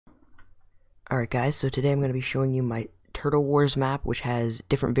Alright guys, so today I'm going to be showing you my Turtle Wars map, which has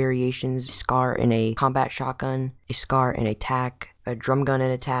different variations: SCAR in a combat shotgun, a SCAR in a TAC, a drum gun in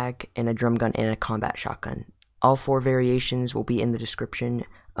a TAC, and a drum gun in a combat shotgun. All 4 variations will be in the description.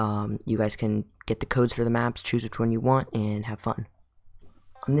 You guys can get the codes for the maps, choose which one you want, and have fun.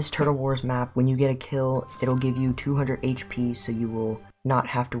 On this Turtle Wars map, when you get a kill, it'll give you 200 HP, so you will not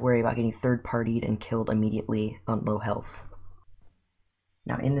have to worry about getting third-partied and killed immediately on low health.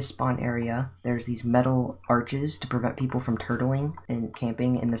 Now in the spawn area, there's these metal arches to prevent people from turtling and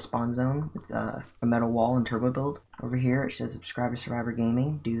camping in the spawn zone with a metal wall and turbo build. Over here it says subscribe to Survivor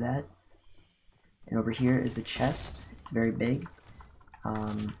Gaming, do that. And over here is the chest, it's very big.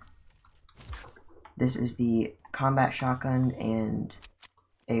 This is the combat shotgun and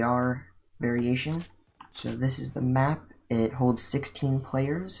AR variation. So this is the map. It holds 16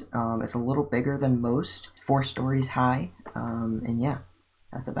 players. It's a little bigger than most, 4 stories high, and yeah.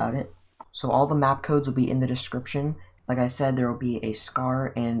 That's about it. So all the map codes will be in the description. Like I said, there will be a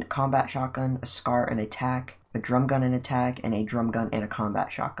SCAR and combat shotgun, a SCAR and a TAC, a drum gun and a TAC, and a drum gun and a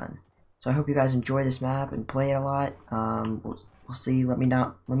combat shotgun. So I hope you guys enjoy this map and play it a lot. We'll see. Let me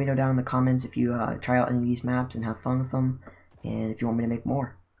know down in the comments if you try out any of these maps and have fun with them, and if you want me to make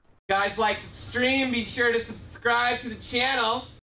more. Guys, like the stream, be sure to subscribe to the channel.